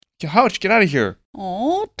Hutch, get out of here.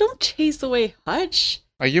 Oh, don't chase away Hutch.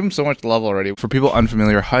 I give him so much love already. For people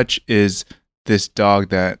unfamiliar, Hutch is this dog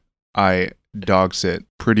that I dog sit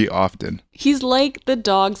pretty often. He's like the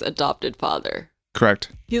dog's adopted father.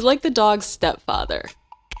 Correct. He's like the dog's stepfather.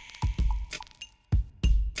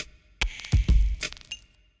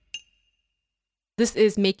 This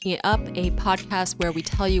is Making It Up, a podcast where we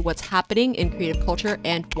tell you what's happening in creative culture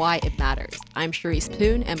and why it matters. I'm Charisse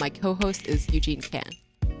Poon, and my co-host is Eugene Kan.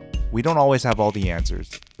 We don't always have all the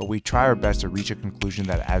answers, but we try our best to reach a conclusion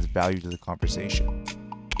that adds value to the conversation.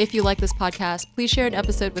 If you like this podcast, please share an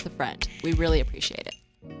episode with a friend. We really appreciate it.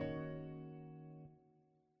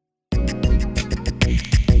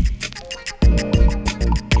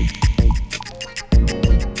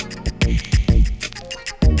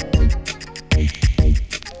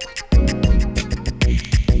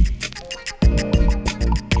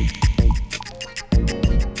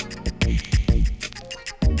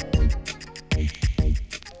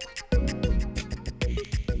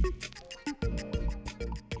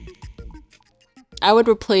 I would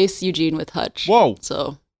replace Eugene with Hutch. Whoa.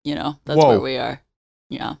 So, that's Whoa. where we are.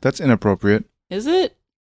 Yeah. That's inappropriate. Is it?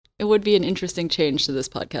 It would be an interesting change to this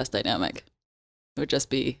podcast dynamic. It would just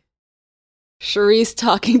be Charisse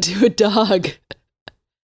talking to a dog.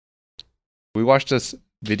 We watched this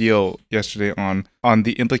video yesterday on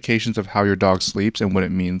the implications of how your dog sleeps and what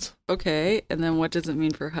it means. Okay, and then what does it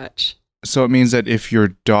mean for Hutch? So it means that if your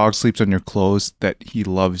dog sleeps on your clothes, that he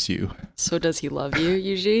loves you. So does he love you,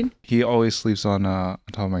 Eugene? He always sleeps on top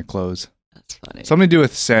of my clothes. That's funny. Something to do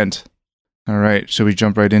with scent. All right, should we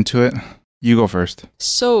jump right into it? You go first.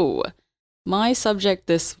 So, my subject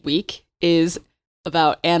this week is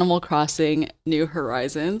about Animal Crossing New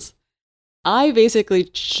Horizons. I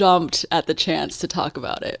basically jumped at the chance to talk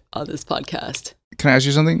about it on this podcast. Can I ask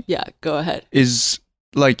you something? Yeah, go ahead.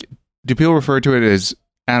 Do people refer to it as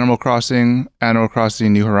Animal Crossing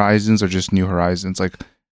New Horizons, or just New Horizons? Like,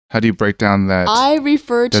 how do you break down that? I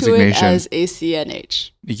refer to it designation? as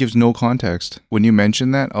ACNH. It gives no context. When you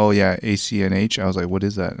mentioned that, oh yeah, ACNH, I was like, what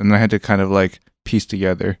is that? And I had to kind of piece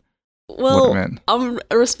together what it Well, meant. I'm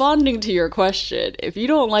responding to your question. If you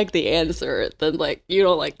don't like the answer, then you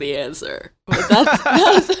don't like the answer. But that's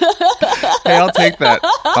Hey, I'll take that.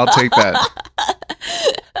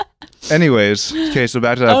 Anyways, okay, so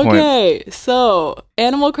back to that point. Okay, so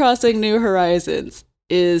Animal Crossing New Horizons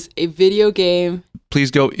is a video game.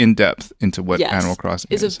 Please go in depth into what Yes, Animal Crossing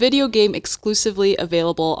is is. a video game exclusively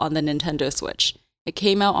available on the Nintendo Switch. It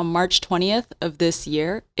came out on March 20th of this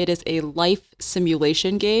year. It is a life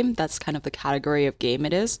simulation game. That's kind of the category of game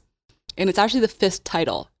it is. And it's actually the 5th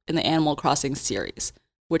title in the Animal Crossing series,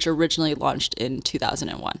 which originally launched in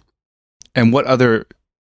 2001. And what other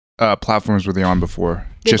platforms were they on before?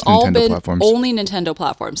 They've Just all Nintendo been platforms? only Nintendo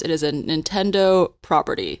platforms. It is a Nintendo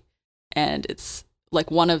property, and it's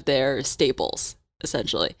like one of their staples,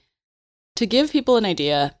 essentially. To give people an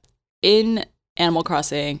idea, in Animal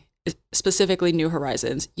Crossing, specifically New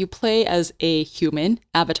Horizons, you play as a human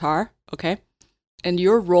avatar, okay? And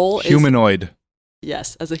your role Humanoid.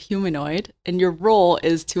 Yes, as a humanoid. And your role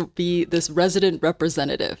is to be this resident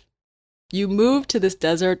representative. You move to this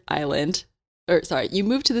deserted island,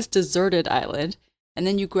 and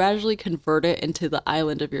then you gradually convert it into the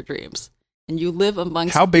island of your dreams. And you live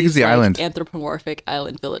amongst How big is the island? Anthropomorphic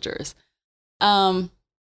island villagers. How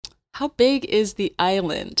big is the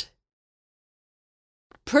island?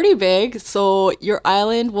 Pretty big. So your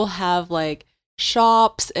island will have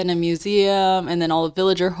shops and a museum, and then all the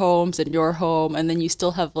villager homes and your home, and then you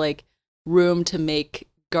still have room to make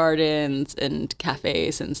gardens and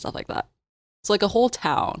cafes and stuff like that. It's like a whole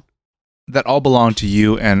town. That all belong to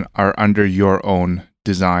you and are under your own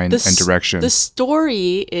design and direction. The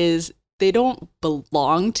story is they don't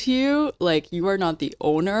belong to you. You are not the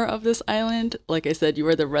owner of this island. Like I said, you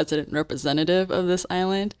are the resident representative of this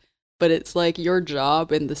island, but it's your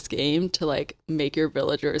job in this game to make your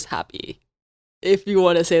villagers happy. If you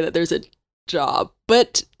want to say that there's a job.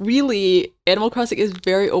 But really, Animal Crossing is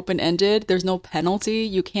very open-ended. There's no penalty.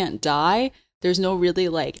 You can't die. There's no really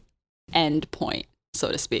end point,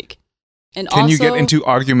 so to speak. And Can also, you get into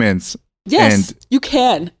arguments? Yes, And you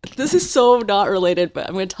can. This is so not related, but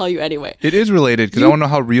I'm going to tell you anyway. it is related because I want to know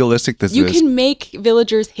how realistic this You is. can make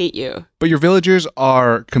villagers hate you. But your villagers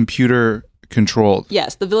are computer controlled.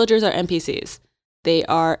 Yes, the villagers are NPCs. They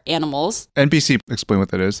are animals. NPC, explain what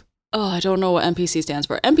that is. Oh, I don't know what NPC stands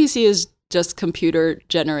for. NPC is just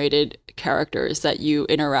computer-generated characters that you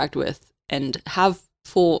interact with and have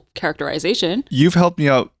full characterization. You've helped me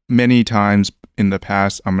out many times in the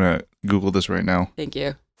past. I'm going to Google this right now. Thank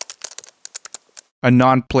you. A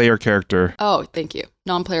non-player character. Oh, thank you.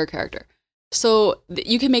 Non-player character. So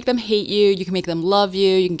you can make them hate you, you can make them love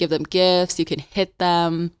you, you can give them gifts, you can hit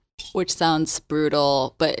them, which sounds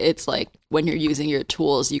brutal, but it's like when you're using your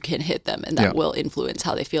tools, you can hit them and that will influence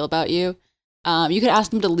how they feel about you. You can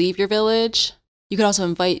ask them to leave your village. You can also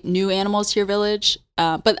invite new animals to your village.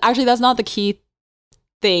 But actually, that's not the key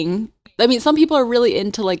thing. I mean, some people are really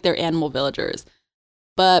into like their animal villagers,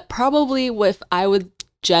 but probably if I would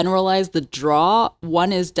generalize the draw,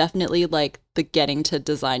 one is definitely like the getting to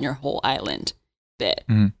design your whole island bit.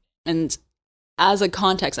 And as a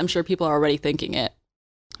context, I'm sure people are already thinking it,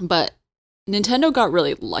 but Nintendo got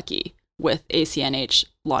really lucky with ACNH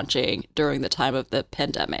launching during the time of the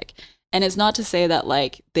pandemic. And it's not to say that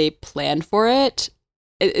like they planned for it.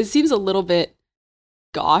 It seems a little bit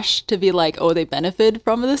gosh to be like, oh, they benefited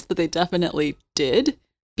from this, but they definitely did,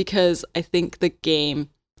 because I think the game,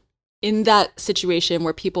 in that situation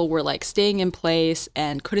where people were like staying in place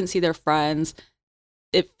and couldn't see their friends,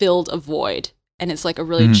 it filled a void. And it's like a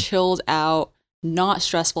really chilled out, not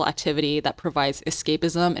stressful activity that provides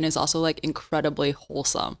escapism and is also like incredibly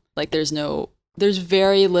wholesome. Like there's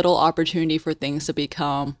very little opportunity for things to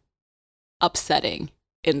become upsetting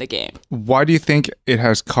in the game. Why do you think it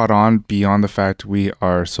has caught on beyond the fact we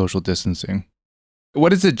are social distancing?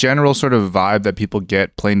 What is the general sort of vibe that people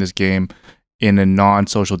get playing this game in a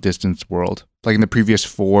non-social distance world, like in the previous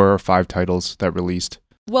 4 or 5 titles that released?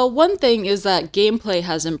 Well, one thing is that gameplay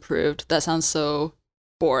has improved. That sounds so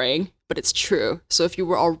boring, but it's true. So if you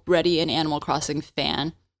were already an Animal Crossing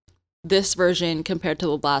fan, this version compared to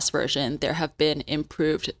the last version, there have been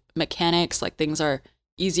improved mechanics, like things are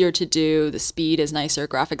easier to do, the speed is nicer,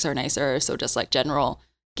 graphics are nicer, so just like general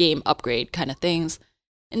game upgrade kind of things.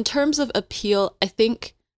 In terms of appeal, I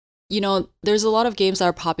think, there's a lot of games that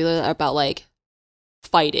are popular about like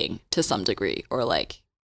fighting to some degree or like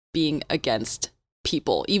being against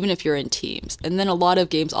people, even if you're in teams. And then a lot of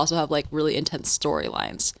games also have like really intense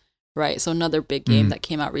storylines, right? So another big game that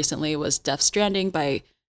came out recently was Death Stranding by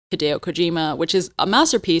Hideo Kojima, which is a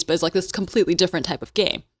masterpiece, but it's like this completely different type of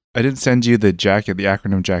game. I didn't send you the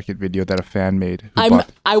acronym jacket video that a fan made.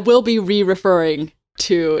 I will be re-referring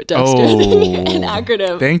to Death Stranding an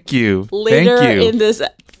acronym. Thank you. Later in this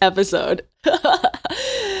episode.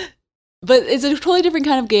 But it's a totally different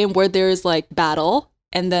kind of game where there's like battle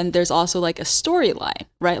and then there's also like a storyline,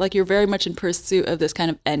 right? Like you're very much in pursuit of this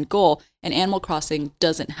kind of end goal, and Animal Crossing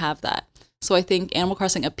doesn't have that. So I think Animal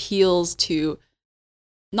Crossing appeals to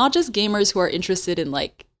not just gamers who are interested in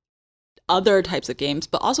like other types of games,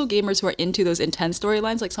 but also gamers who are into those intense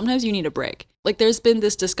storylines. Like sometimes you need a break. Like there's been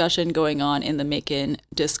this discussion going on in the Macon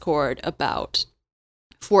Discord about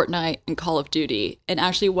Fortnite and Call of Duty. And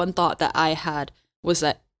actually one thought that I had was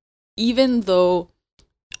that even though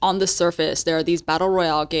on the surface there are these battle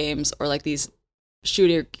royale games or like these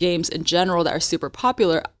shooter games in general that are super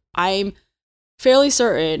popular, I'm fairly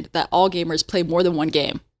certain that all gamers play more than one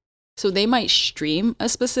game. So they might stream a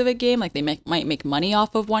specific game, like they might make money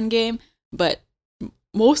off of one game, but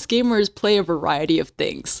most gamers play a variety of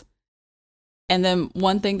things. And then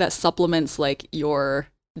one thing that supplements like your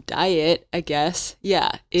diet, I guess,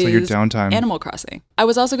 is so your downtime. Animal Crossing. I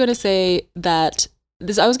was also going to say that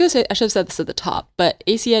I should have said this at the top, but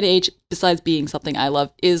ACNH, besides being something I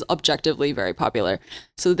love, is objectively very popular.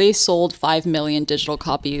 So they sold 5 million digital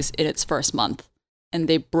copies in its first month, and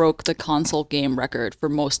they broke the console game record for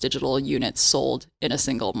most digital units sold in a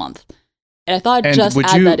single month. And I thought I'd just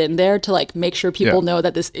add that in there to like make sure people know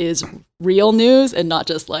that this is real news and not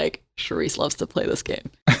just like Charisse loves to play this game.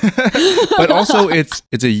 But also it's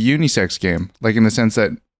a unisex game, like in the sense that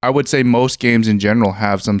I would say most games in general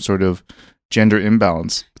have some sort of gender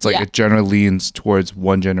imbalance. It's like it generally leans towards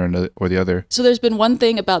one gender or the other. So there's been one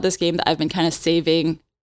thing about this game that I've been kind of saving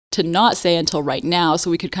to not say until right now, so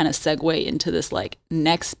we could kind of segue into this like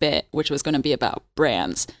next bit, which was going to be about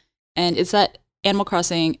brands. And it's that Animal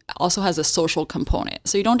Crossing also has a social component.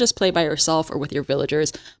 So you don't just play by yourself or with your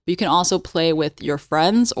villagers, but you can also play with your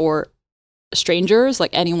friends or strangers, like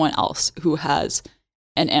anyone else who has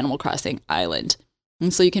an Animal Crossing island.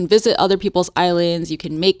 And so you can visit other people's islands, you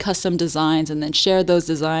can make custom designs and then share those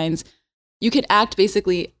designs. You can act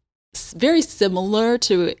basically very similar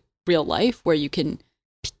to real life, where you can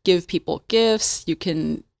give people gifts, you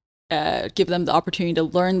can give them the opportunity to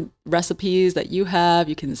learn recipes that you have,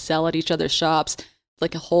 you can sell at each other's shops,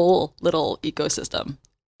 like a whole little ecosystem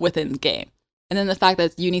within the game. And then the fact that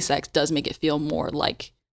it's unisex does make it feel more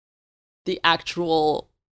like the actual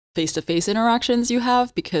face-to-face interactions you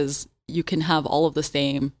have, because you can have all of the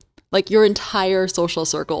same, like your entire social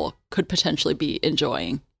circle could potentially be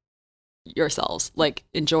enjoying yourselves, like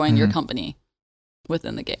enjoying your company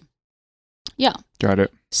within the game. Yeah. Got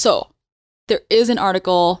it. So there is an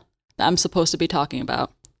article that I'm supposed to be talking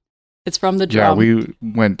about. It's from the Yeah, drum. we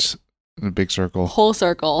went in a big circle. Whole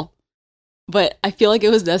circle. But I feel like it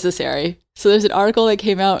was necessary. So there's an article that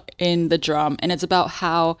came out in the drum, and it's about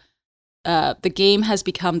how the game has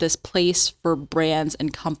become this place for brands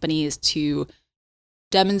and companies to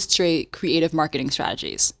demonstrate creative marketing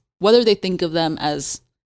strategies. Whether they think of them as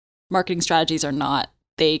marketing strategies or not,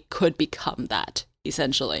 they could become that,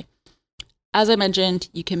 essentially. As I mentioned,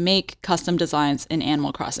 you can make custom designs in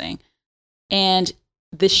Animal Crossing, and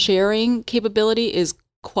the sharing capability is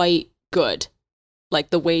quite good. Like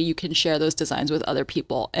the way you can share those designs with other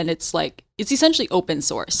people. And it's essentially open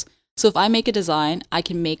source. So if I make a design, I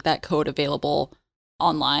can make that code available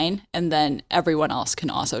online, and then everyone else can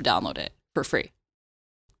also download it for free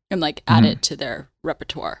and add it to their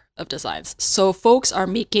repertoire of designs. So folks are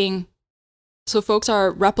replicating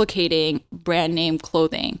brand name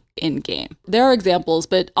clothing in game. There are examples,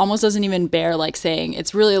 but almost doesn't even bear saying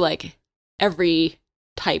it's really every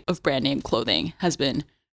type of brand name clothing has been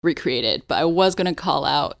recreated. But I was going to call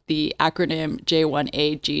out the acronym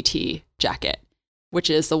J1AGT jacket, which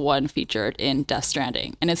is the one featured in Death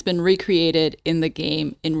Stranding. And it's been recreated in the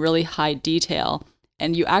game in really high detail.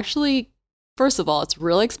 And you actually, first of all, it's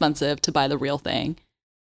really expensive to buy the real thing.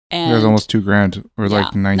 And It was almost $2,000 or yeah,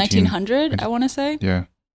 1900. I want to say. Yeah.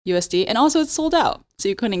 USD. And also it's sold out, so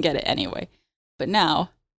you couldn't get it anyway. But now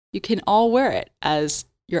you can all wear it as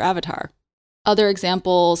your avatar. Other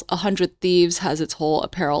examples, 100 Thieves has its whole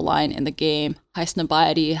apparel line in the game.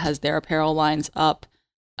 Highsnobiety has their apparel lines up.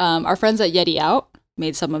 Our friends at Yeti Out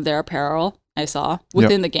made some of their apparel, I saw,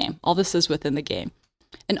 within the game. All this is within the game.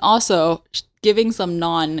 And also, giving some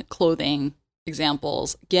non-clothing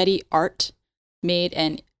examples, Getty Art made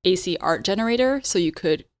an AC art generator, so you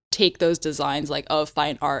could take those designs of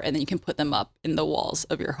fine art and then you can put them up in the walls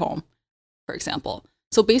of your home, for example.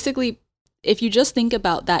 So basically, if you just think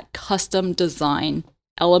about that custom design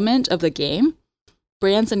element of the game,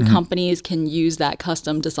 brands and companies can use that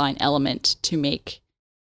custom design element to make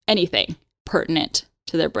anything pertinent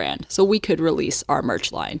to their brand. So we could release our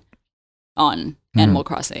merch line on Animal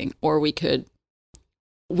Crossing, or we could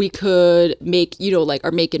make,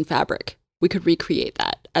 our Make in Fabric. We could recreate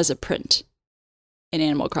that as a print in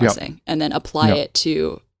Animal Crossing and then apply it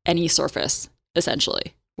to any surface,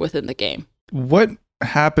 essentially, within the game. What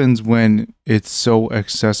happens when it's so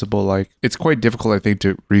accessible? It's quite difficult, I think,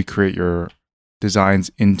 to recreate your designs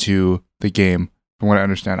into the game, from what I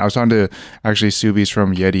understand. I was talking to actually Subis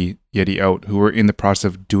from Yeti Out, who were in the process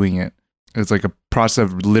of doing it. It's like a process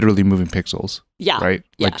of literally moving pixels. Yeah. Right?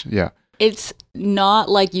 Yeah. It's not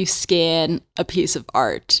like you scan a piece of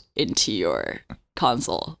art into your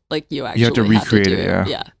console. You actually have to recreate it.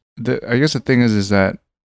 Yeah. I guess the thing is that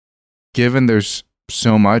given there's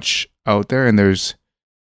so much out there and it's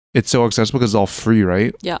so accessible because it's all free,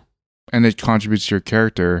 right? Yeah. And it contributes to your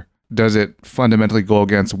character. Does it fundamentally go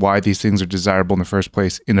against why these things are desirable in the first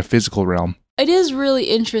place in a physical realm? It is really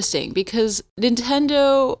interesting because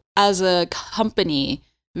Nintendo as a company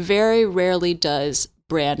very rarely does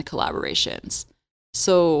brand collaborations.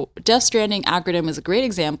 So Death Stranding acronym is a great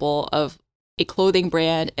example of a clothing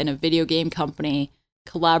brand and a video game company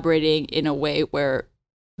collaborating in a way where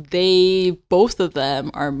both of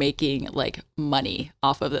them are making money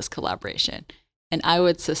off of this collaboration. And I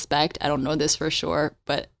would suspect, I don't know this for sure,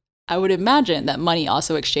 but I would imagine that money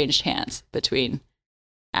also exchanged hands between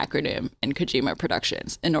Acronym and Kojima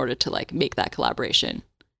Productions in order to make that collaboration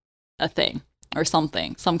a thing or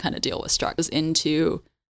something. Some kind of deal was struck. It was into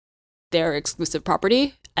their exclusive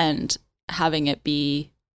property and having it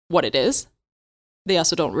be what it is. They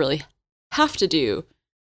also don't really have to do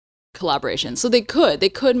collaborations. So they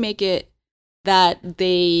could make it that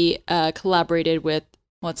they collaborated with,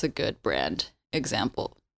 what's a good brand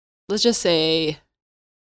example? Let's just say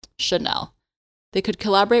Chanel. They could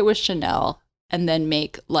collaborate with Chanel and then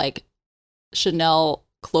make Chanel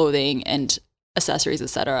clothing and accessories,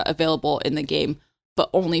 etc., available in the game, but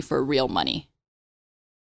only for real money.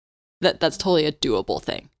 That's totally a doable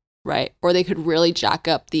thing, right? Or they could really jack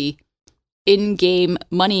up the in-game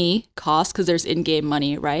money cost because there's in-game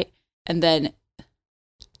money, right? And then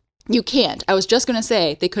you can't. I was just going to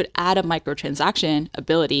say they could add a microtransaction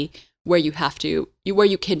ability where you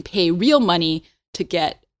can pay real money to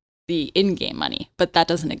get the in-game money, but that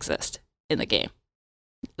doesn't exist in the game.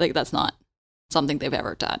 That's not something they've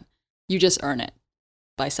ever done. You just earn it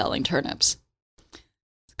by selling turnips.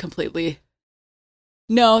 Completely.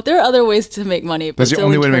 No, there are other ways to make money, but that's the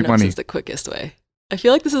only way to make money. Is the quickest way. I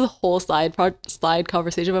feel like this is a whole slide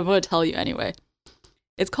conversation, but I'm going to tell you anyway.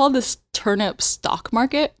 It's called this turnip stock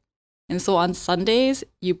market. And so on Sundays,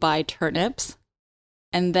 you buy turnips.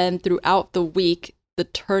 And then throughout the week, the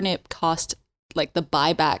turnip cost, like the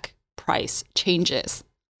buyback price changes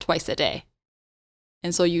twice a day.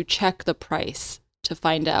 And so you check the price to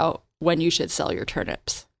find out when you should sell your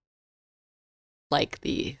turnips. Like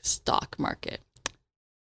the stock market.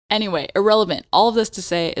 Anyway, irrelevant. All of this to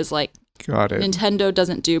say is like, Got it. Nintendo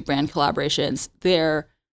doesn't do brand collaborations. They're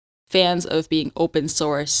fans of being open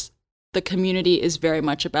source. The community is very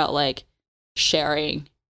much about like sharing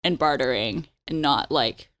and bartering and not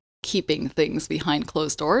like keeping things behind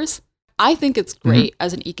closed doors. I think it's great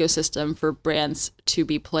as an ecosystem for brands to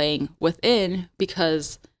be playing within,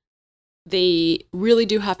 because they really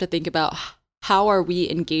do have to think about how are we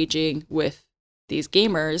engaging with these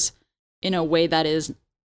gamers in a way that is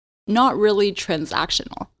not really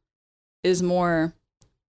transactional, is more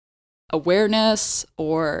awareness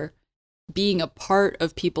or being a part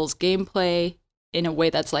of people's gameplay in a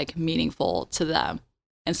way that's like meaningful to them,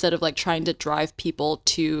 instead of like trying to drive people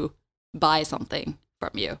to buy something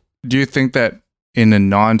from you. Do you think that in a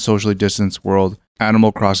non-socially distanced world,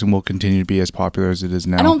 Animal Crossing will continue to be as popular as it is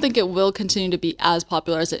now? I don't think it will continue to be as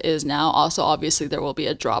popular as it is now. Also, obviously, there will be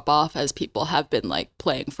a drop off as people have been like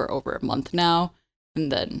playing for over a month now,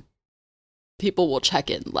 and then people will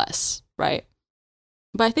check in less, right?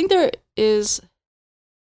 But I think there's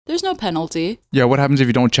no penalty. Yeah, what happens if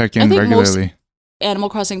you don't check I in think regularly? most Animal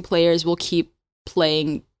Crossing players will keep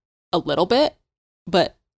playing a little bit,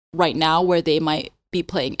 but right now where they might be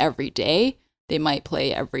playing every day, they might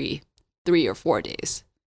play every 3 or 4 days,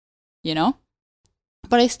 you know?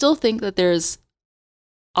 But I still think that there's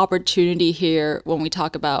opportunity here when we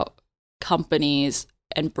talk about companies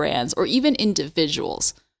and brands or even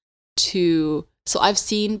individuals so I've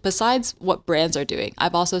seen, besides what brands are doing,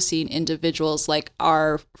 I've also seen individuals like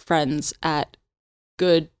our friends at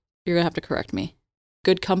you're gonna have to correct me,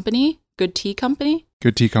 Good Tea Company?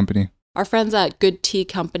 Good Tea Company. Our friends at Good Tea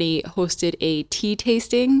Company hosted a tea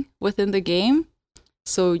tasting within the game.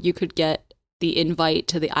 So you could get the invite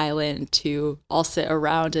to the island to all sit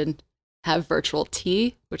around and have virtual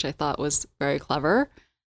tea, which I thought was very clever.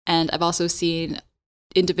 And I've also seen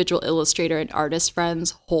individual illustrator and artist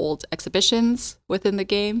friends hold exhibitions within the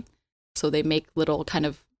game. So they make little kind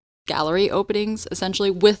of gallery openings,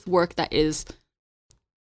 essentially, with work that is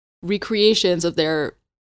recreations of their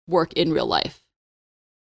work in real life.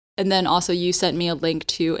 And then also you sent me a link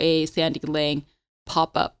to a Sandy Lang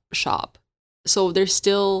pop-up shop. So there's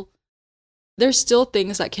still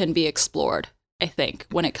things that can be explored, I think,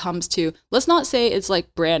 when it comes to, let's not say it's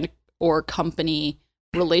like brand or company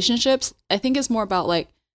relationships. I think it's more about like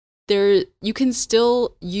you can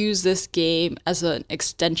still use this game as an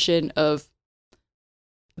extension of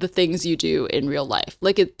the things you do in real life.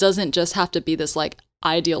 Like it doesn't just have to be this like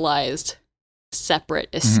idealized separate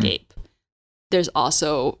escape. There's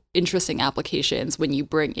also interesting applications when you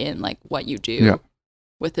bring in like what you do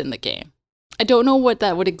within the game. I don't know what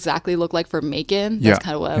that would exactly look like for Macon. That's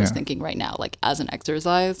kind of what I was thinking right now, like as an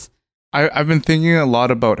exercise. I've been thinking a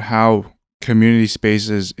lot about how community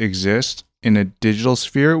spaces exist in a digital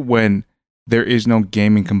sphere when there is no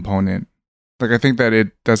gaming component. Like I think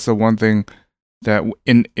that that's the one thing that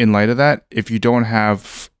in light of that, if you don't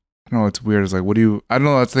have, I don't know, it's weird. It's like, I don't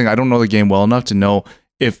know, that's the thing. I don't know the game well enough to know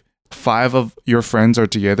if 5 of your friends are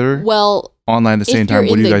together online at the same time,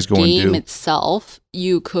 what do you guys go and do? In the game itself,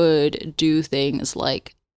 you could do things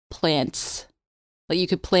like plants. Like you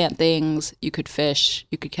could plant things, you could fish,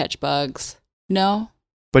 you could catch bugs. No?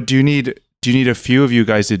 But do you need a few of you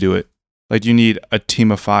guys to do it? Like, do you need a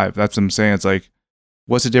team of 5? That's what I'm saying. It's like,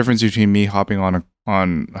 what's the difference between me hopping on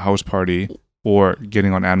a house party or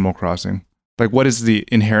getting on Animal Crossing? Like, what is the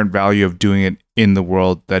inherent value of doing it in the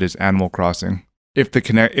world that is Animal Crossing? If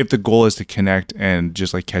the goal is to connect and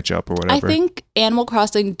just like catch up or whatever. I think Animal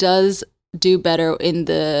Crossing does do better in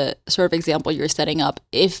the sort of example you're setting up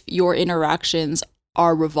if your interactions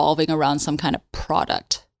are revolving around some kind of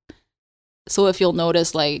product. So if you'll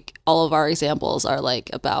notice, like all of our examples are like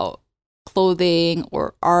about clothing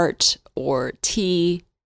or art or tea,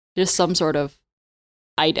 just some sort of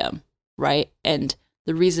item, right? And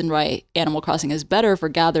the reason why Animal Crossing is better for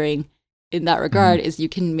gathering in that regard is you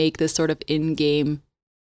can make this sort of in-game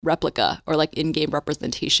replica or like in-game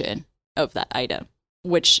representation of that item,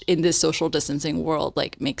 which in this social distancing world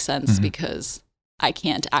like makes sense because I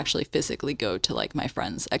can't actually physically go to like my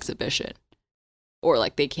friend's exhibition or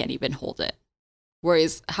like they can't even hold it.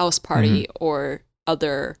 Whereas house party or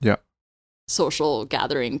other social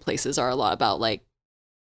gathering places are a lot about like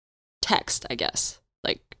text, I guess.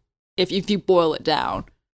 Like if you boil it down,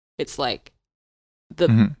 it's like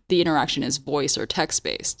the interaction is voice or text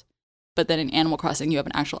based. But then in Animal Crossing, you have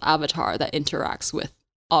an actual avatar that interacts with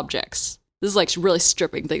objects This is like really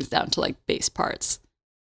stripping things down to like base parts.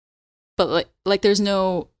 But like there's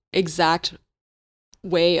no exact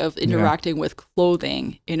way of interacting with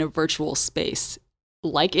clothing in a virtual space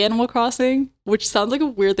like Animal Crossing, which sounds like a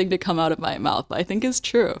weird thing to come out of my mouth, but I think is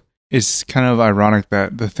true. It's kind of ironic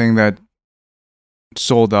that the thing that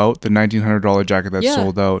sold out, the $1,900 jacket that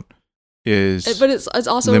sold out, is but it's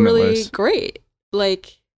also limitless. Really great.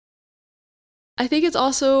 Like, I think it's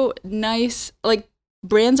also nice. Like,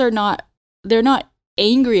 brands they're not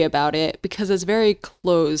angry about it because it's a very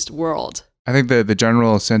closed world. I think the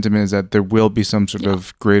general sentiment is that there will be some sort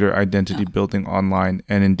of greater identity building online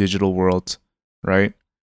and in digital worlds, right?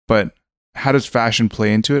 But how does fashion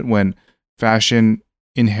play into it when fashion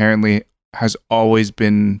inherently has always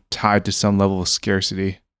been tied to some level of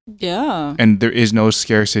scarcity? Yeah. And there is no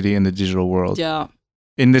scarcity in the digital world. Yeah.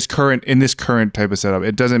 In this current type of setup.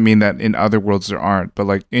 It doesn't mean that in other worlds there aren't, but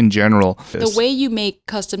like in general. The way you make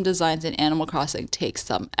custom designs in Animal Crossing takes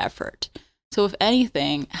some effort. So if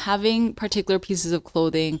anything, having particular pieces of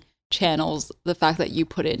clothing channels the fact that you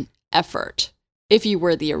put in effort if you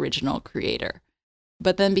were the original creator.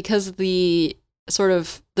 But then because the sort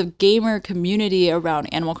of the gamer community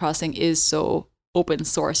around Animal Crossing is so open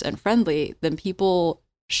source and friendly, then people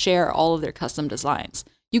share all of their custom designs.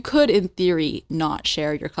 You could, in theory, not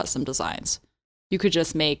share your custom designs. You could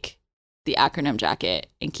just make the acronym jacket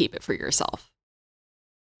and keep it for yourself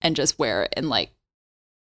and just wear it and, like,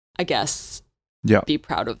 I guess, be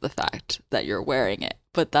proud of the fact that you're wearing it.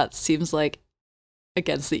 But that seems like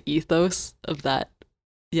against the ethos of that.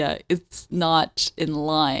 Yeah, it's not in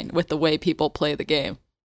line with the way people play the game.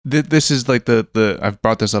 This is like the I've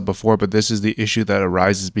brought this up before, but this is the issue that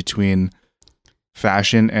arises between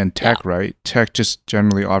fashion and tech, right? Tech just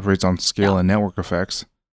generally operates on scale and network effects,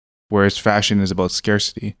 whereas fashion is about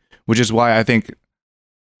scarcity, which is why I think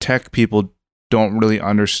tech people don't really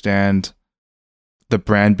understand the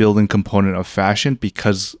brand building component of fashion,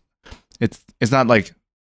 because it's not like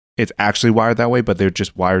it's actually wired that way, but they're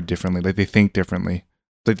just wired differently. Like they think differently.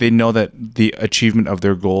 Like they know that the achievement of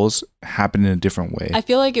their goals happen in a different way. I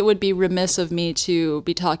feel like it would be remiss of me to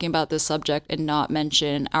be talking about this subject and not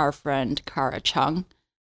mention our friend Kara Chung.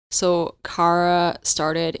 So Kara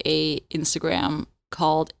started a Instagram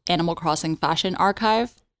called Animal Crossing Fashion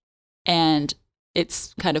Archive, and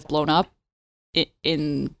it's kind of blown up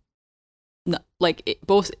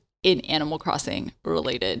both in Animal Crossing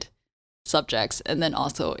related subjects and then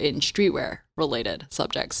also in streetwear related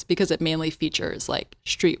subjects, because it mainly features like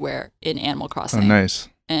streetwear in Animal Crossing. Oh, nice.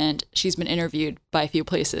 And she's been interviewed by a few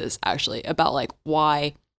places actually about like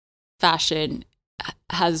why fashion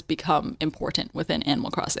has become important within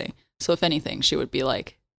Animal Crossing. So if anything, she would be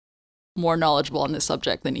like more knowledgeable on this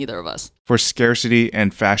subject than either of us. For scarcity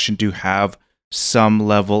and fashion to have some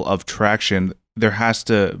level of traction, there has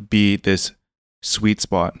to be this sweet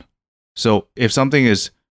spot. So if something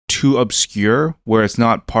is too obscure, where it's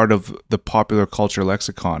not part of the popular culture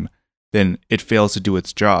lexicon, then it fails to do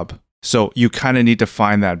its job. So you kind of need to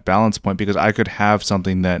find that balance point, because I could have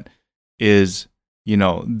something that is, you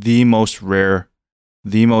know, the most rare,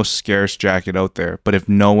 the most scarce jacket out there, but if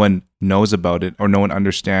no one knows about it or no one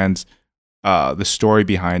understands the story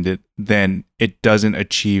behind it, then it doesn't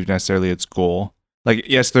achieve necessarily its goal. Like,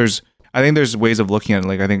 yes, I think there's ways of looking at it.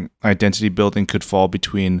 Like, I think identity building could fall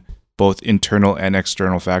between both internal and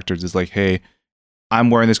external factors. It's like, hey, I'm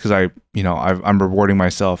wearing this because I'm rewarding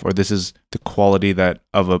myself, or this is the quality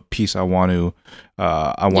of a piece I want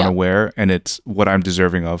to wear, and it's what I'm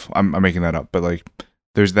deserving of. I'm making that up, but like,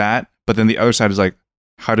 there's that. But then the other side is like,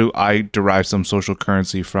 how do I derive some social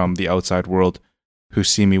currency from the outside world who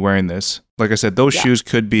see me wearing this? Like I said, those shoes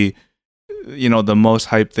could be, the most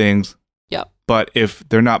hype things. Yeah. But if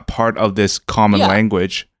they're not part of this common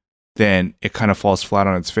language, then it kind of falls flat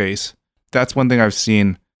on its face. That's one thing I've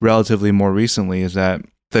seen relatively more recently, is that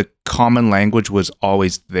the common language was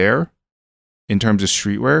always there in terms of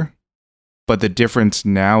streetwear, but the difference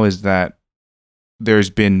now is that there's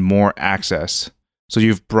been more access. So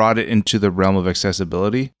you've brought it into the realm of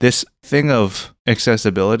accessibility. This thing of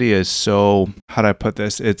accessibility is so, how do I put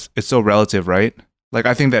this? It's so relative, right? Like,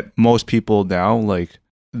 I think that most people now, like,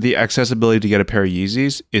 the accessibility to get a pair of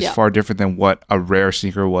Yeezys is far different than what a rare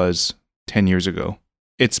sneaker was 10 years ago.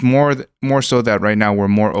 It's more so that right now we're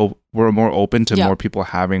more open to more people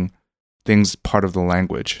having things part of the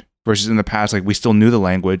language, versus in the past, like, we still knew the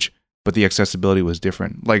language, but the accessibility was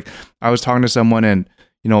different. Like, I was talking to someone, and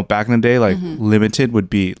back in the day, like, limited would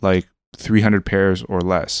be like 300 pairs or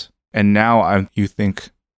less, and now you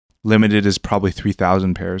think limited is probably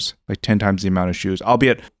 3,000 pairs, like 10 times the amount of shoes.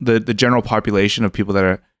 Albeit the general population of people that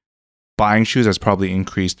are buying shoes has probably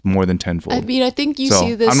increased more than tenfold. I mean, I think you So,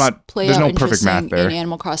 see this play there's out no perfect math interesting in there.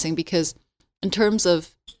 Animal Crossing because in terms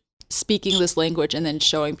of speaking this language and then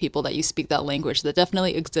showing people that you speak that language, that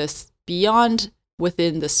definitely exists beyond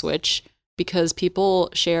within the Switch because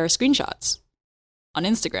people share screenshots on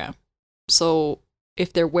Instagram. So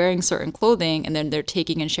if they're wearing certain clothing and then they're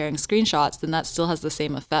taking and sharing screenshots, then that still has the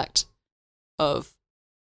same effect of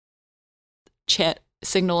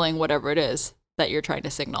signaling whatever it is that you're trying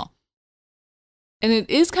to signal. And it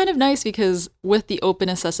is kind of nice because with the open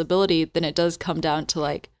accessibility, then it does come down to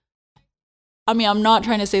like, I mean, I'm not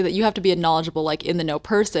trying to say that you have to be a knowledgeable, like in the know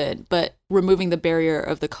person, but removing the barrier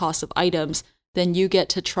of the cost of items, then you get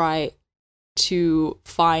to try to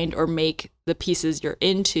find or make the pieces you're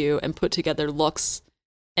into and put together looks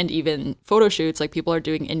and even photo shoots. Like people are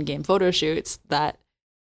doing in-game photo shoots that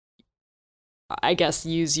I guess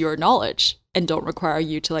use your knowledge and don't require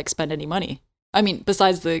you to like spend any money. I mean,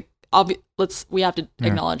 besides the we have to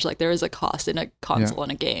acknowledge like there is a cost in a console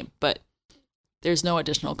and a game, but there's no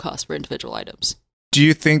additional cost for individual items. Do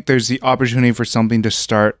you think there's the opportunity for something to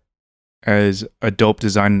start as a dope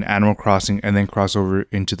design in Animal Crossing and then cross over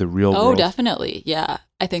into the real world? Oh, definitely. Yeah,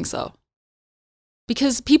 I think so.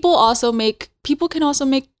 Because people can also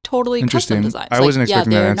make totally custom designs. I wasn't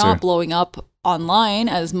expecting that answer. They're not blowing up online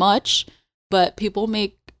as much, but people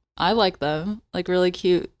make, I like them, like really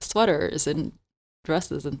cute sweaters and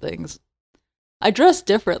dresses and things. I dress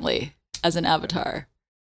differently as an avatar.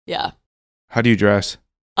 Yeah. How do you dress?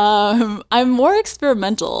 I'm more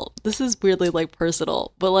experimental. This is weirdly like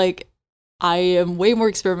personal, but like I am way more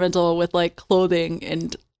experimental with like clothing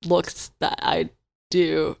and looks that I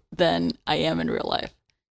do than I am in real life.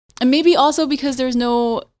 And maybe also because there's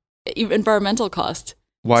no environmental cost.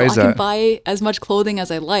 Why is I that? can buy as much clothing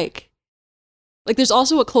as I like. Like there's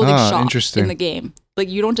also a clothing shop in the game. Like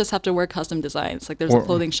you don't just have to wear custom designs. Like there's a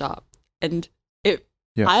clothing shop. And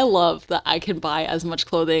I love that I can buy as much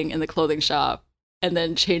clothing in the clothing shop and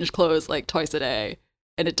then change clothes like twice a day.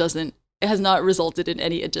 And it has not resulted in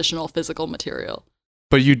any additional physical material.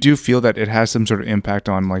 But you do feel that it has some sort of impact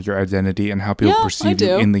on like your identity and how people perceive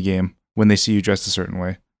you in the game when they see you dressed a certain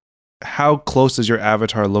way. How close does your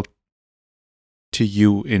avatar look to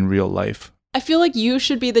you in real life? I feel like you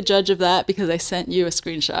should be the judge of that because I sent you a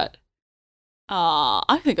screenshot.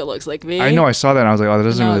 I think it looks like me. I know, I saw that and I was like, oh, that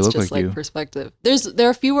doesn't really look just like you. Perspective. There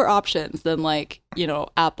are fewer options than like,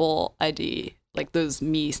 Apple ID, like those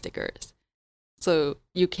me stickers. So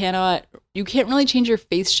you can't really change your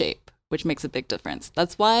face shape, which makes a big difference.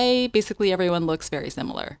 That's why basically everyone looks very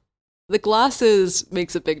similar. The glasses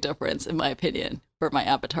makes a big difference, in my opinion, for my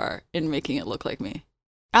avatar in making it look like me.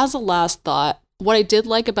 As a last thought, what I did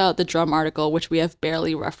like about the Drum article, which we have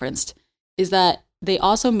barely referenced, is that they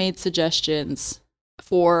also made suggestions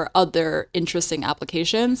for other interesting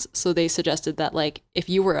applications. So they suggested that like if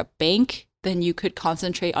you were a bank, then you could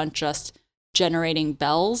concentrate on just generating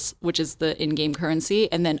bells, which is the in-game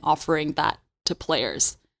currency, and then offering that to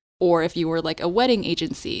players. Or if you were like a wedding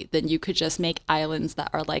agency, then you could just make islands that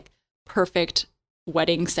are like perfect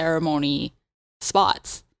wedding ceremony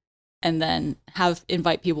spots and then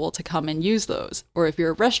invite people to come and use those. Or if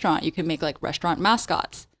you're a restaurant, you can make like restaurant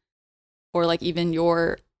mascots or like even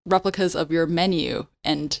your replicas of your menu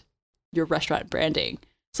and your restaurant branding.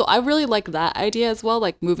 So I really like that idea as well,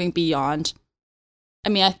 like moving beyond. I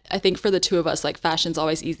mean, I think for the two of us, like fashion's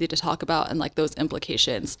always easy to talk about and like those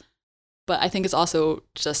implications. But I think it's also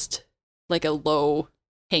just like a low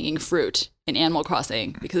hanging fruit in Animal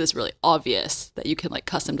Crossing because it's really obvious that you can like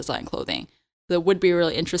custom design clothing. So it would be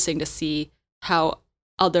really interesting to see how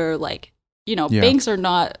other like, banks are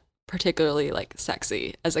not particularly like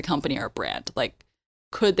sexy as a company or a brand. Like,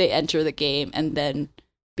 could they enter the game and then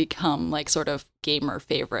become like sort of gamer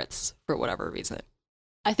favorites for whatever reason?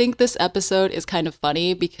 I think this episode is kind of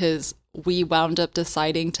funny because we wound up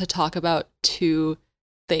deciding to talk about two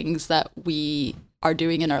things that we are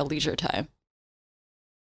doing in our leisure time.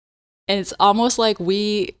 And it's almost like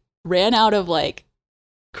we ran out of like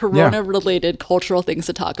Corona-related cultural things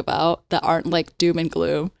to talk about that aren't like doom and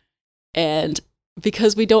gloom. And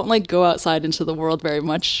because we don't like go outside into the world very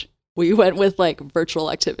much, we went with like virtual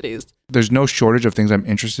activities. There's no shortage of things I'm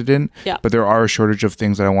interested in, but there are a shortage of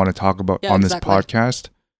things that I want to talk about on this podcast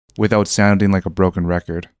without sounding like a broken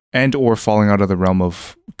record and or falling out of the realm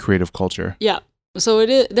of creative culture. Yeah. So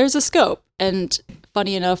there's a scope. And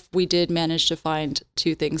funny enough, we did manage to find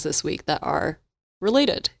two things this week that are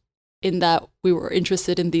related in that we were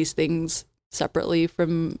interested in these things separately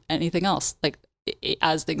from anything else, like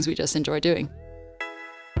as things we just enjoy doing.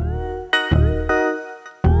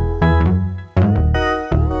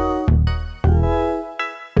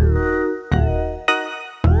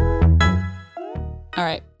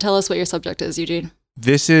 right. Tell us what your subject is, Eugene.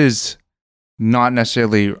 This is not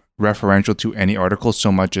necessarily referential to any article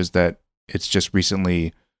so much as that it's just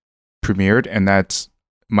recently premiered, and that's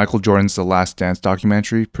Michael Jordan's The Last Dance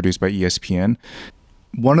documentary produced by ESPN.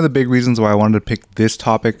 One of the big reasons why I wanted to pick this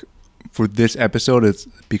topic for this episode is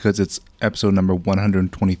because it's episode number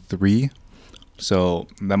 123. So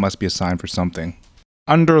that must be a sign for something.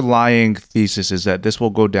 Underlying thesis is that this will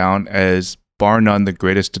go down as bar none the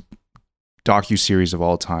greatest docuseries of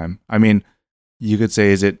all time. I mean, you could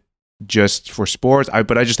say, is it just for sports?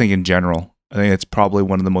 But I just think in general, I think it's probably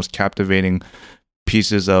one of the most captivating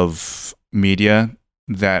pieces of media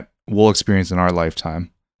that we'll experience in our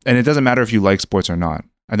lifetime. And it doesn't matter if you like sports or not.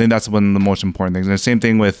 I think that's one of the most important things. And the same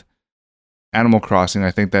thing with Animal Crossing.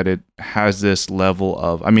 I think that it has this level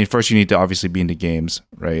of, I mean, first you need to obviously be into games,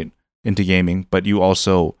 right? Into gaming, but you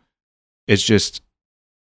also, it's just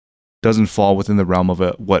doesn't fall within the realm of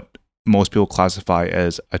what most people classify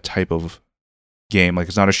as a type of game. Like,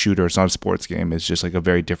 it's not a shooter, it's not a sports game. It's just like a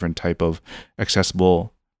very different type of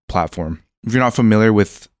accessible platform. If you're not familiar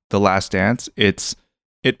with The Last Dance, it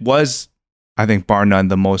was, I think, bar none,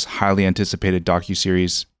 the most highly anticipated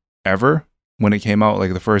docuseries ever when it came out.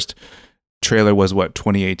 Like, the first trailer was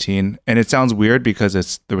 2018, and it sounds weird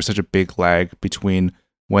because there was such a big lag between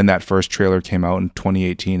when that first trailer came out in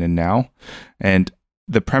 2018 and now. And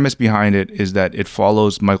the premise behind it is that it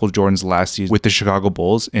follows Michael Jordan's last season with the Chicago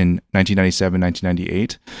Bulls in 1997,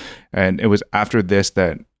 1998. And it was after this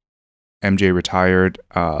that MJ retired,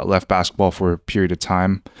 left basketball for a period of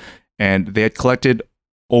time. And they had collected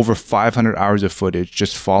over 500 hours of footage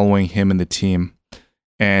just following him and the team.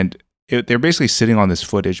 And they're basically sitting on this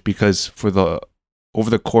footage because over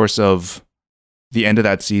the course of the end of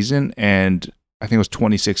that season, and I think it was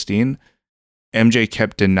 2016, MJ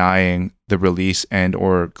kept denying the release and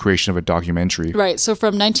or creation of a documentary. Right. So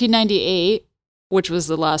from 1998, which was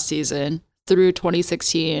the last season, through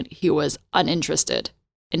 2016, he was uninterested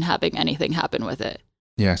in having anything happen with it.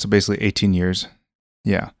 Yeah. So basically 18 years.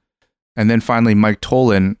 Yeah. And then finally, Mike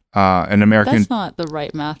Tollin, an American. That's not the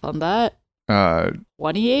right math on that. 28?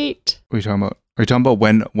 What are you talking about? Are you talking about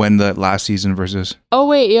when the last season versus? Oh,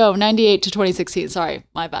 wait. 98 to 2016. Sorry.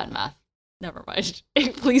 My bad math. Never mind.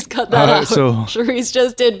 Please cut that out. So Charisse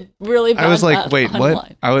just did really bad. I was like, wait, what?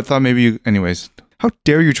 Online. I thought maybe you. Anyways, how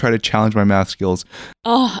dare you try to challenge my math skills?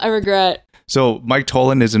 Oh, I regret. So Mike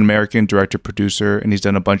Tollin is an American director, producer, and he's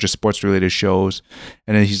done a bunch of sports-related shows.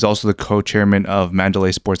 And then he's also the co-chairman of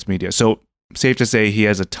Mandalay Sports Media. So safe to say he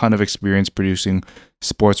has a ton of experience producing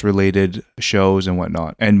sports-related shows and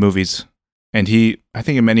whatnot, and movies. And I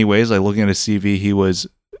think in many ways, like looking at his CV, he was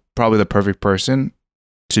probably the perfect person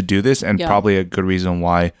to do this, and probably a good reason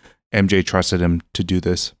why MJ trusted him to do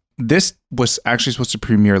this. This was actually supposed to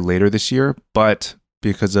premiere later this year, but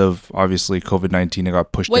because of obviously COVID-19, it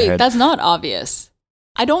got pushed ahead. Wait, that's not obvious.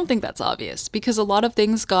 I don't think that's obvious because a lot of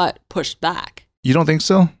things got pushed back. You don't think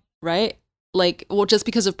so? Right? Like, well, just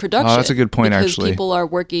because of production. Oh, that's a good point, because actually. People are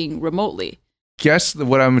working remotely. Guess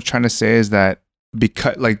what I'm trying to say is that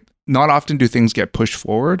because, like, not often do things get pushed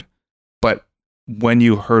forward, but when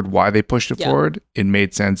you heard why they pushed it forward, it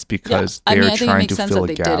made sense because they're trying to fill a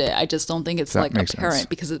gap. They did it. I just don't think it's like apparent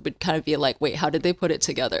because it would kind of be like, wait, how did they put it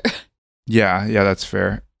together? Yeah, that's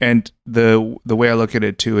fair. And the way I look at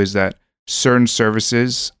it too is that certain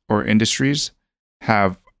services or industries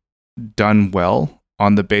have done well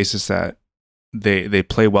on the basis that they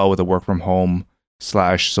play well with a work from home /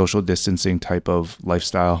 social distancing type of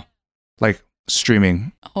lifestyle, like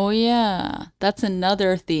streaming. Oh yeah, that's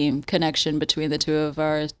another theme connection between the two of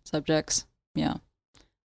our subjects. Yeah.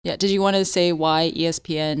 Did you want to say why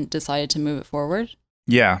ESPN decided to move it forward?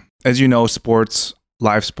 Yeah, as you know, sports,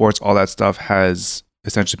 live sports, all that stuff has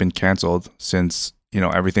essentially been canceled since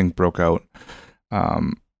everything broke out.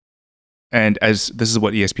 And as this is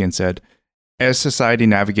what ESPN said. As society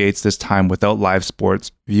navigates this time without live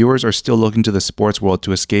sports, viewers are still looking to the sports world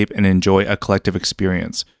to escape and enjoy a collective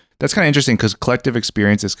experience. That's kind of interesting because collective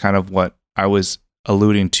experience is kind of what I was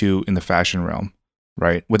alluding to in the fashion realm,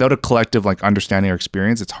 right? Without a collective understanding or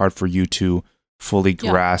experience, it's hard for you to fully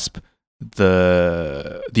grasp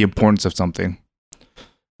the importance of something.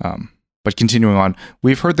 But continuing on,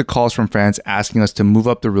 we've heard the calls from fans asking us to move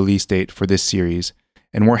up the release date for this series,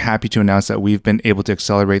 and we're happy to announce that we've been able to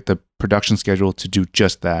accelerate the production schedule to do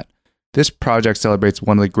just that. This project celebrates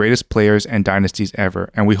one of the greatest players and dynasties ever,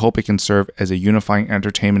 and we hope it can serve as a unifying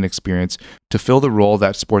entertainment experience to fill the role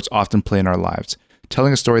that sports often play in our lives,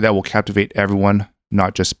 telling a story that will captivate everyone,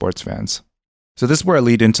 not just sports fans. So this is where I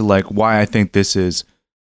lead into why I think this is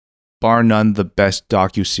bar none the best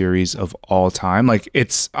docuseries of all time. Like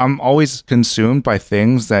I'm always consumed by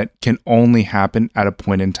things that can only happen at a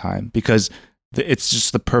point in time because it's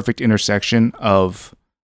just the perfect intersection of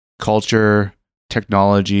culture,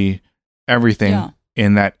 technology, everything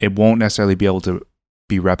in that it won't necessarily be able to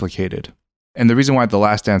be replicated. And the reason why The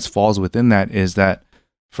Last Dance falls within that is that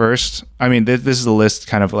first, I mean, this is a list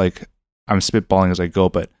kind of like I'm spitballing as I go,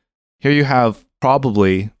 but here you have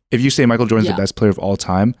probably, if you say Michael Jordan's the best player of all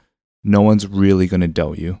time, no one's really going to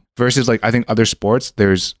doubt you. Versus like, I think other sports,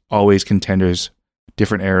 there's always contenders,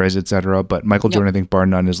 different eras, etc. But Michael Jordan, I think bar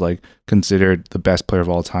none, is like considered the best player of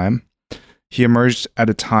all time. He emerged at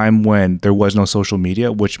a time when there was no social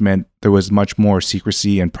media, which meant there was much more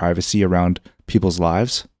secrecy and privacy around people's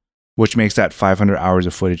lives, which makes that 500 hours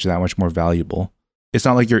of footage that much more valuable. It's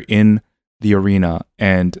not like you're in the arena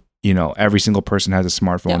and, you know, every single person has a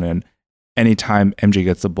smartphone and anytime MJ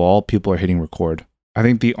gets the ball, people are hitting record. I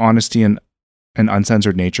think the honesty and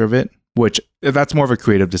uncensored nature of it, which that's more of a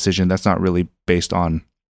creative decision. That's not really based on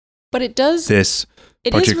but it does this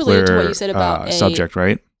it particular is related to what you said about subject,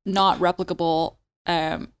 right? Not replicable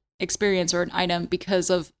experience or an item because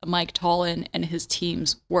of Mike Tollin and his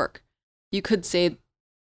team's work. You could say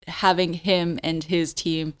having him and his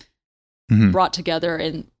team brought together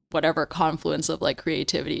in whatever confluence of like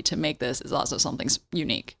creativity to make this is also something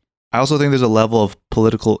unique. I also think there's a level of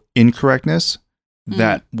political incorrectness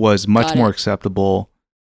that was much more acceptable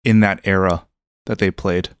in that era that they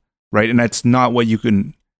played, right? And that's not what you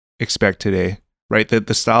can expect today, right?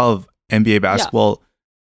 The style of NBA basketball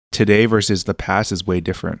today versus the past is way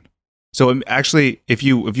different. So actually, if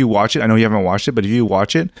you watch it, I know you haven't watched it, but if you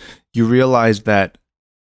watch it, you realize that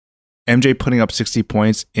MJ putting up 60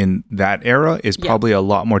 points in that era is probably a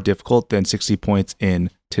lot more difficult than 60 points in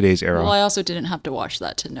today's era. Well, I also didn't have to watch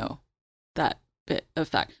that to know that bit of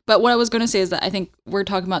fact. But what I was going to say is that I think we're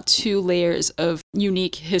talking about two layers of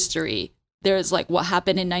unique history. There's like what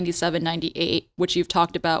happened in 97, 98, which you've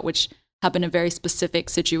talked about, which happened in a very specific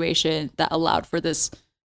situation that allowed for this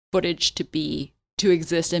footage to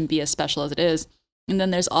exist and be as special as it is. And then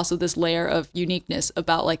there's also this layer of uniqueness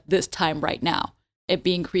about like this time right now, it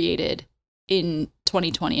being created in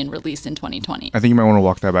 2020 and released in 2020. I think you might want to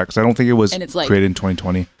walk that back because I don't think it was created in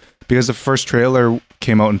 2020 because the first trailer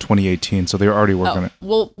came out in 2018, so they were already working on it.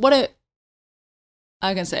 Well,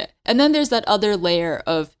 I can say it. And then there's that other layer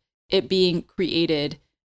of it being created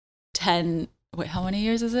how many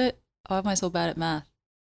years is it? Oh, am I so bad at math?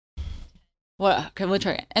 Okay, we'll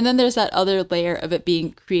try again. And then there's that other layer of it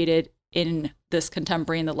being created in this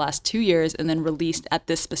contemporary in the last 2 years and then released at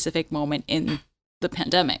this specific moment in the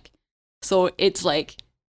pandemic. So it's like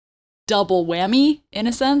double whammy in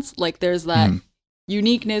a sense. Like there's that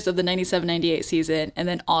uniqueness of the 97-98 season and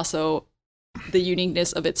then also the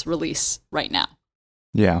uniqueness of its release right now.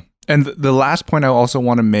 Yeah. And the last point I also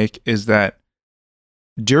want to make is that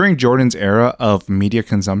during Jordan's era of media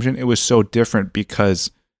consumption, it was so different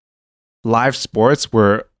because live sports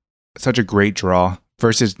were such a great draw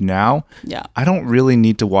versus now. Yeah. I don't really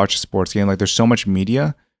need to watch a sports game. Like there's so much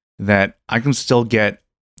media that I can still get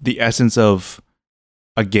the essence of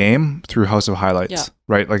a game through House of Highlights,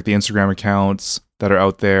 right? Like the Instagram accounts that are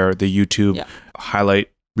out there, the YouTube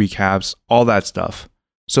highlight recaps, all that stuff.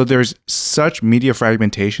 So there's such media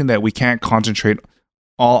fragmentation that we can't concentrate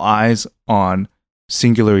all eyes on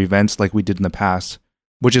singular events like we did in the past,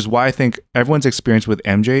 which is why I think everyone's experience with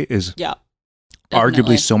MJ is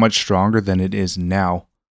arguably so much stronger than it is now.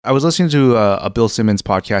 I was listening to a Bill Simmons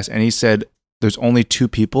podcast and he said there's only two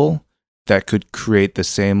people that could create the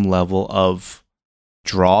same level of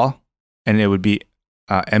draw, and it would be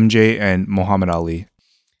MJ and Muhammad Ali.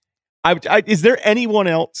 Is there anyone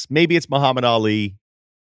else? Maybe it's Muhammad Ali.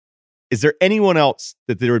 Is there anyone else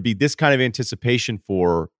that there would be this kind of anticipation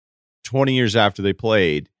for 20 years after they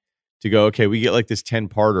played to go, okay, we get like this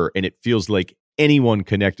 10-parter and it feels like anyone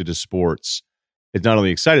connected to sports is not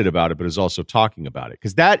only excited about it, but is also talking about it?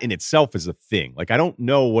 Because that in itself is a thing. Like, I don't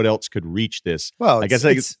know what else could reach this. Well, I guess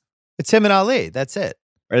it's him and Ali. That's it.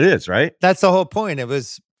 It is, right? That's the whole point. It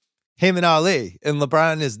was him and Ali. And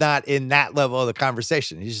LeBron is not in that level of the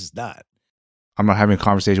conversation. He's just not. I'm not having a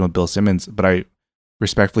conversation with Bill Simmons, but I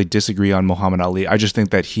respectfully disagree on Muhammad Ali. I just think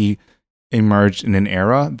that he emerged in an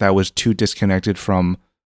era that was too disconnected from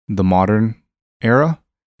the modern era.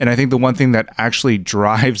 And I think the one thing that actually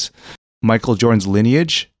drives Michael Jordan's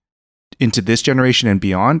lineage into this generation and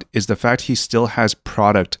beyond is the fact he still has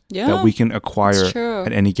product that we can acquire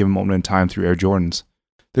at any given moment in time through Air Jordans.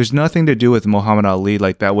 There's nothing to do with Muhammad Ali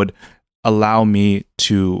like that would allow me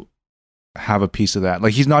to have a piece of that.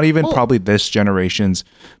 Like he's not even Well- probably this generation's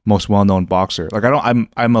most well-known boxer. Like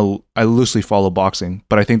I loosely follow boxing,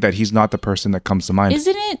 but I think that he's not the person that comes to mind.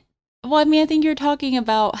 Isn't it? Well, I mean, I think you're talking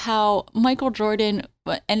about how Michael Jordan,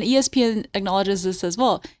 and ESPN acknowledges this as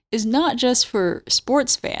well, is not just for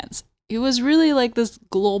sports fans. It was really like this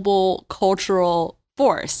global cultural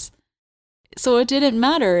force. So it didn't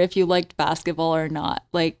matter if you liked basketball or not.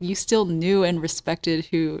 Like, you still knew and respected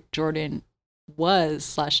who Jordan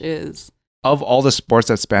was/is. Of all the sports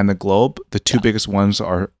that span the globe, the two biggest ones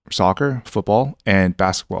are soccer, football, and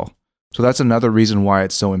basketball. So that's another reason why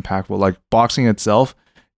it's so impactful. Like boxing itself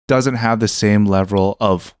doesn't have the same level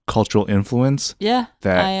of cultural influence Yeah,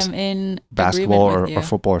 that I am in basketball agreement with or you.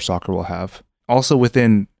 football or soccer will have. Also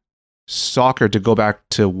within soccer, to go back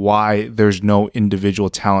to why there's no individual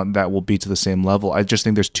talent that will be to the same level, I just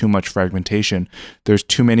think there's too much fragmentation. There's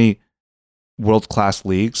too many world-class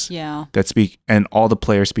leagues Yeah. that speak, and all the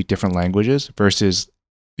players speak different languages versus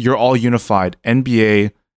you're all unified.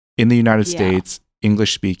 NBA in the United Yeah. States,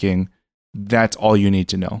 English speaking, that's all you need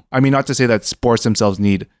to know. I mean, not to say that sports themselves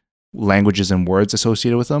need languages and words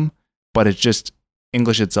associated with them, but it's just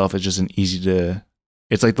English itself is just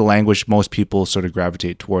it's like the language most people sort of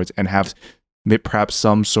gravitate towards and have perhaps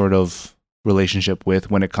some sort of relationship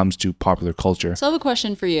with when it comes to popular culture. So I have a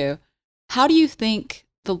question for you. How do you think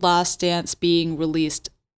The Last Dance being released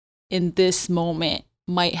in this moment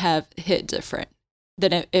might have hit different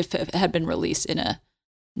than if it had been released in a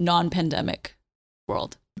non-pandemic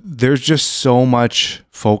world? There's just so much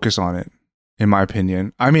focus on it, in my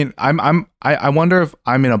opinion. I mean, I wonder if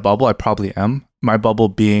I'm in a bubble. I probably am. My bubble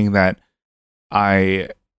being that I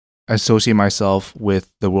associate myself with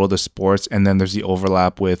the world of sports, and then there's the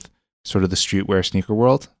overlap with sort of the streetwear sneaker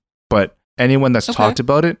world. But anyone that's Okay. talked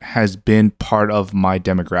about it has been part of my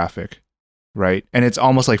demographic, right? And it's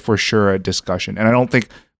almost like for sure a discussion. And I don't think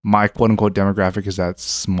my quote unquote demographic is that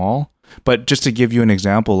small. But just to give you an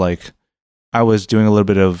example, like I was doing a little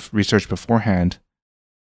bit of research beforehand,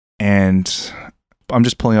 and I'm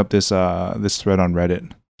just pulling up this this thread on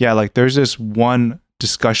Reddit. Yeah, like there's this one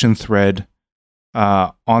discussion thread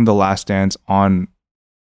on The Last Dance on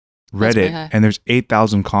That's pretty Reddit, high. and there's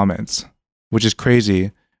 8,000 comments, which is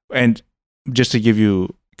crazy. And just to give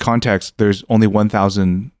you context, there's only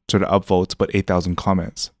 1,000 sort of upvotes, but 8,000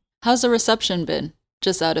 comments. How's the reception been?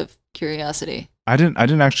 Just out of curiosity. I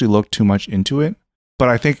didn't actually look too much into it, but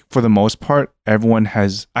I think for the most part, I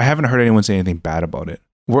haven't heard anyone say anything bad about it.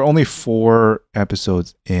 We're only 4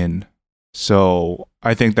 episodes in, so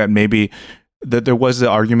I think that maybe there was the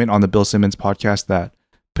argument on the Bill Simmons podcast that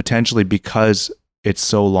potentially because it's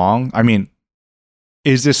so long, I mean,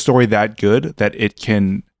 is this story that good that it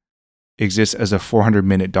can exist as a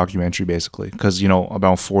 400-minute documentary, basically? Because,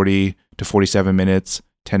 about 40 to 47 minutes,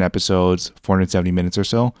 10 episodes, 470 minutes or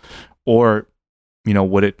so. Or,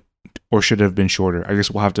 would it, or should it have been shorter? I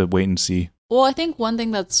guess we'll have to wait and see. Well, I think one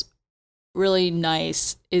thing that's really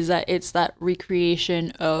nice is that it's that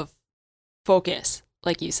recreation of focus,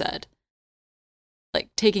 like you said. Like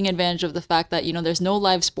taking advantage of the fact that, there's no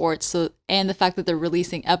live sports, and the fact that they're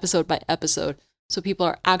releasing episode by episode. So people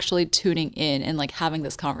are actually tuning in and like having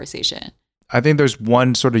this conversation. I think there's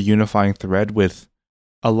one sort of unifying thread with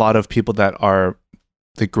a lot of people that are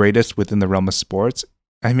the greatest within the realm of sports.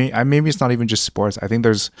 I mean, maybe it's not even just sports. I think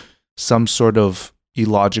there's some sort of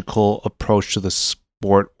illogical approach to the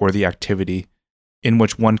sport or the activity in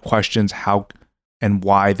which one questions how and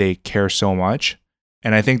why they care so much.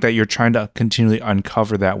 And I think that you're trying to continually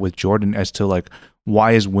uncover that with Jordan as to like,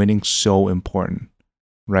 why is winning so important,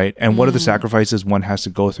 right? And what are the sacrifices one has to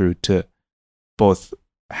go through to both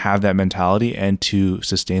have that mentality and to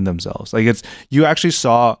sustain themselves? Like you actually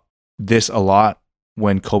saw this a lot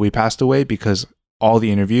when Kobe passed away, because all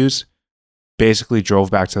the interviews basically drove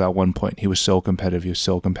back to that one point. He was so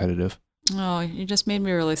competitive. Oh, you just made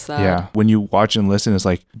me really sad. Yeah. When you watch and listen, it's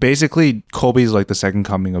like basically Kobe's like the second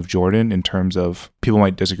coming of Jordan in terms of, people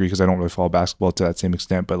might disagree because I don't really follow basketball to that same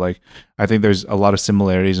extent, but like I think there's a lot of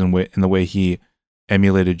similarities in the way he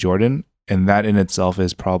emulated Jordan, and that in itself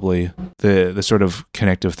is probably the sort of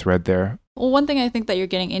connective thread there. Well, one thing I think that you're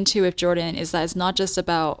getting into with Jordan is that it's not just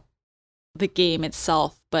about the game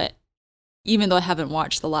itself, but even though I haven't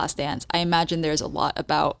watched The Last Dance, I imagine there's a lot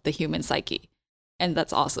about the human psyche. And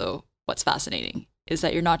that's also what's fascinating, is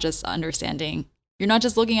that you're not just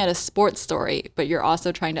looking at a sports story, but you're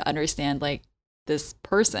also trying to understand like this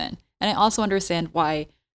person. And I also understand why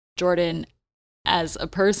Jordan as a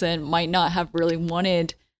person might not have really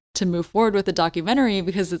wanted to move forward with the documentary,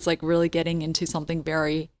 because it's like really getting into something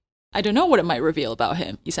very, I don't know what it might reveal about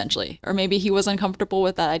him, essentially. Or maybe he was uncomfortable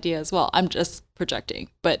with that idea as well. I'm just projecting,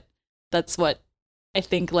 but that's what I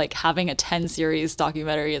think like having a 10 series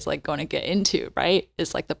documentary is like going to get into, right?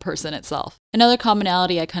 Is like the person itself. Another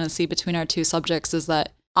commonality I kind of see between our two subjects is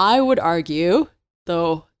that I would argue,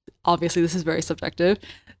 though obviously this is very subjective,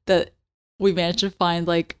 that we managed to find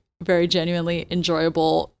like very genuinely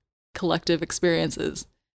enjoyable collective experiences.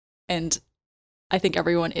 And I think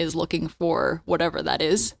everyone is looking for whatever that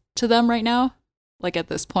is to them right now. Like at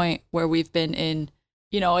this point where we've been in,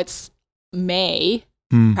 it's May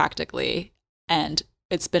practically, and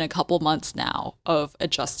it's been a couple months now of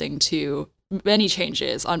adjusting to many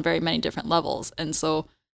changes on very many different levels. And so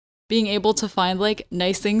being able to find like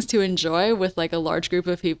nice things to enjoy with like a large group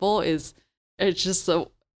of people it's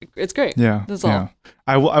great. Yeah. That's all.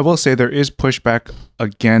 I will say there is pushback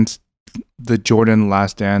against the Jordan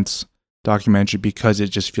Last Dance documentary because it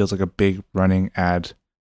just feels like a big running ad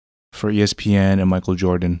for ESPN and Michael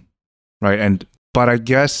Jordan. Right. But I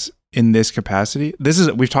guess in this capacity,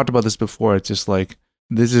 we've talked about this before. It's just like,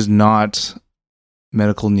 this is not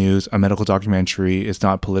medical news, a medical documentary. It's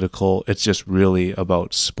not political. It's just really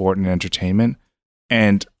about sport and entertainment.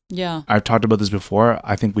 And yeah, I've talked about this before.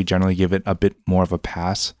 I think we generally give it a bit more of a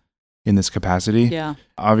pass in this capacity. Yeah.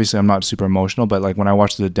 Obviously, I'm not super emotional, but like when I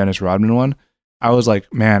watched the Dennis Rodman one, I was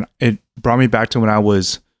like, man, it brought me back to when I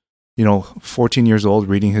was, 14 years old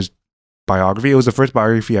reading his biography. It was the first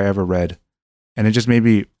biography I ever read. And it just made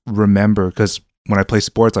me remember, because when I play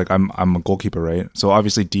sports, like I'm a goalkeeper, right? So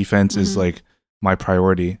obviously defense is like my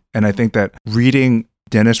priority. And I think that reading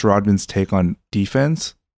Dennis Rodman's take on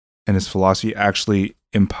defense and his philosophy actually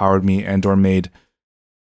empowered me and or made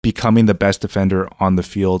becoming the best defender on the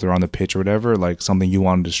field or on the pitch or whatever, like something you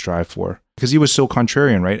wanted to strive for. Because he was so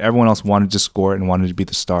contrarian, right? Everyone else wanted to score and wanted to be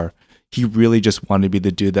the star. He really just wanted to be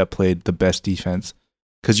the dude that played the best defense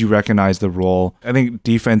because you recognize the role. I think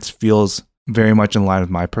defense feels very much in line with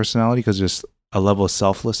my personality because there's a level of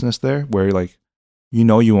selflessness there where you're like,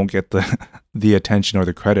 you won't get the attention or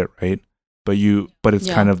the credit, right? But it's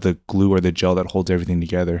kind of the glue or the gel that holds everything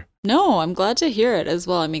together. No, I'm glad to hear it as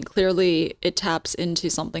well. I mean, clearly it taps into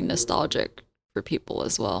something nostalgic for people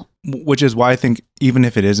as well. Which is why I think even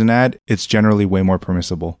if it is an ad, it's generally way more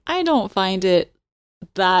permissible. I don't find it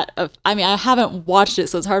I haven't watched it,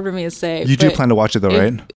 so it's hard for me to say. You do plan to watch it though,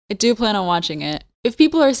 right? I do plan on watching it. If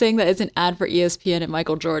people are saying that it's an ad for ESPN and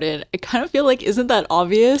Michael Jordan, I kind of feel like, isn't that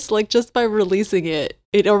obvious? Like, just by releasing it,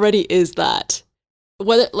 it already is that.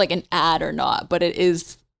 Whether like an ad or not, but it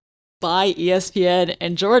is by ESPN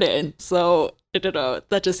and Jordan. So, I don't know,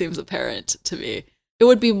 that just seems apparent to me. It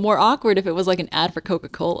would be more awkward if it was like an ad for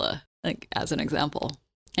Coca-Cola, like as an example.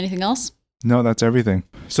 Anything else? No, that's everything.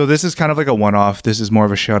 So this is kind of like a one-off. This is more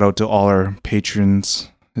of a shout out to all our patrons.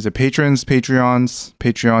 Is it patrons, Patreons,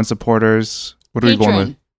 Patreon supporters? What are we going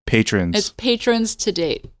with? Patrons. It's patrons to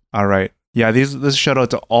date. All right. Yeah, this is a shout out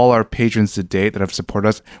to all our patrons to date that have supported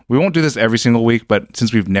us. We won't do this every single week, but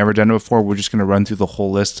since we've never done it before, we're just going to run through the whole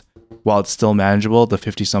list while it's still manageable, the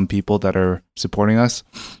 50-some people that are supporting us.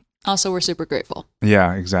 Also, we're super grateful.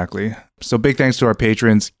 Yeah, exactly. So big thanks to our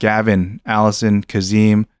patrons, Gavin, Allison,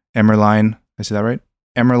 Kazim, Emerline. I say that right?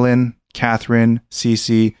 Emerlyn, Catherine,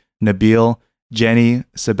 Cece, Nabil, Jenny,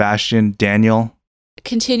 Sebastian, Daniel.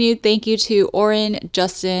 Continued thank you to Oren,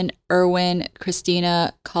 Justin, Erwin,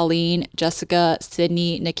 Christina, Colleen, Jessica,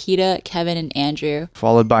 Sydney, Nikita, Kevin, and Andrew.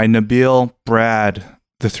 Followed by Nabil, Brad,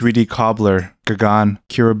 the 3D Cobbler, Gagan,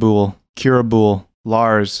 Kirabul,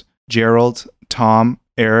 Lars, Gerald, Tom,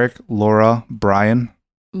 Eric, Laura, Brian.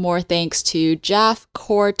 More thanks to Jaff,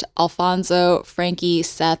 Court, Alfonso, Frankie,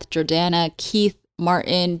 Seth, Jordana, Keith,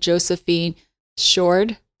 Martin, Josephine,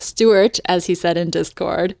 Shord, Stuart, as he said in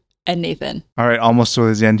Discord, and Nathan. All right, almost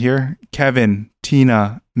to the end here. Kevin,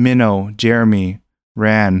 Tina, Minnow, Jeremy,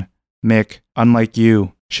 Ran, Mick, Unlike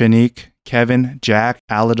You, Shanique, Kevin, Jack,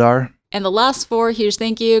 Aladar. And the last four, huge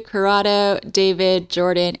thank you, Corrado, David,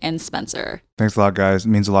 Jordan, and Spencer. Thanks a lot, guys. It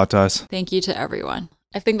means a lot to us. Thank you to everyone.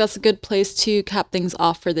 I think that's a good place to cap things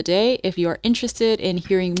off for the day. If you are interested in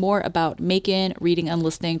hearing more about Macon, reading and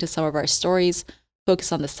listening to some of our stories,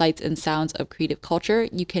 focus on the sights and sounds of creative culture,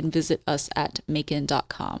 you can visit us at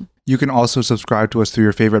macon.com. You can also subscribe to us through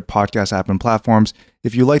your favorite podcast app and platforms.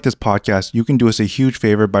 If you like this podcast, you can do us a huge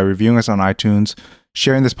favor by reviewing us on iTunes,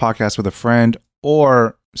 sharing this podcast with a friend,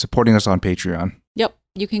 or supporting us on Patreon. Yep.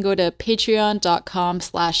 You can go to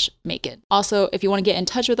patreon.com/Macon. Also, if you want to get in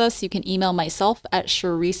touch with us, you can email myself at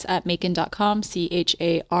charis@macon.com,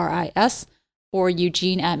 CHARIS, or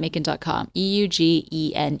Eugene@macon.com,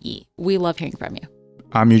 EUGENE. We love hearing from you.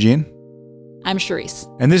 I'm Eugene. I'm Charis.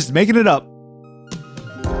 And this is Making It Up.